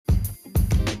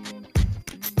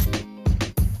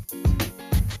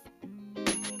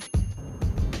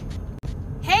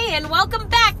Hey, and welcome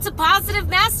back to Positive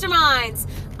Masterminds.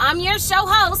 I'm your show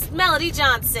host, Melody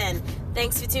Johnson.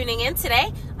 Thanks for tuning in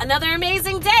today. Another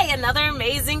amazing day, another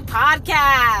amazing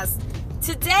podcast.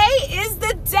 Today is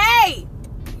the day.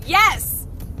 Yes,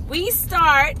 we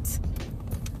start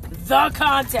the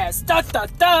contest.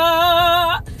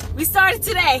 We started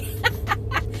today.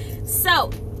 So,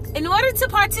 in order to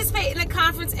participate in the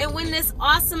conference and win this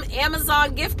awesome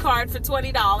Amazon gift card for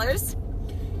 $20,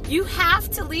 you have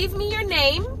to leave me your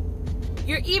name,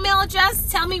 your email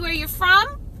address, tell me where you're from,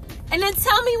 and then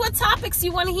tell me what topics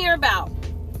you want to hear about.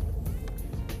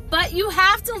 But you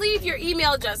have to leave your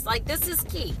email address. Like, this is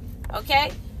key,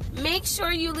 okay? Make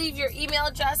sure you leave your email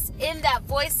address in that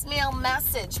voicemail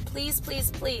message. Please,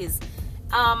 please, please.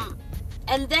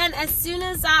 And then as soon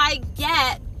as I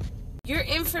get your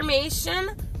information,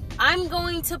 I'm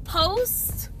going to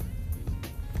post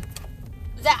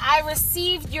that I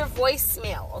received your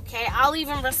voicemail, okay? I'll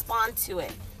even respond to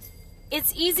it.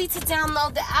 It's easy to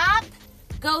download the app.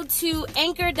 Go to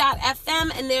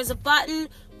anchor.fm and there's a button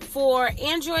for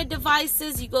Android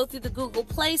devices. You go through the Google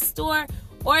Play Store,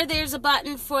 or there's a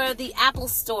button for the Apple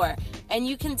Store, and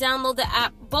you can download the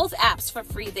app, both apps for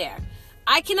free there.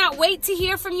 I cannot wait to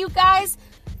hear from you guys.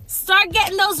 Start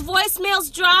getting those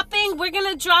voicemails dropping. We're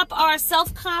going to drop our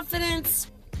self-confidence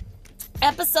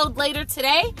episode later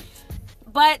today.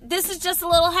 But this is just a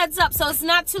little heads up, so it's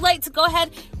not too late to go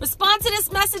ahead, respond to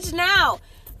this message now.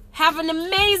 Have an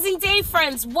amazing day,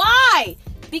 friends. Why?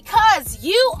 Because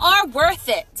you are worth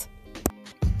it.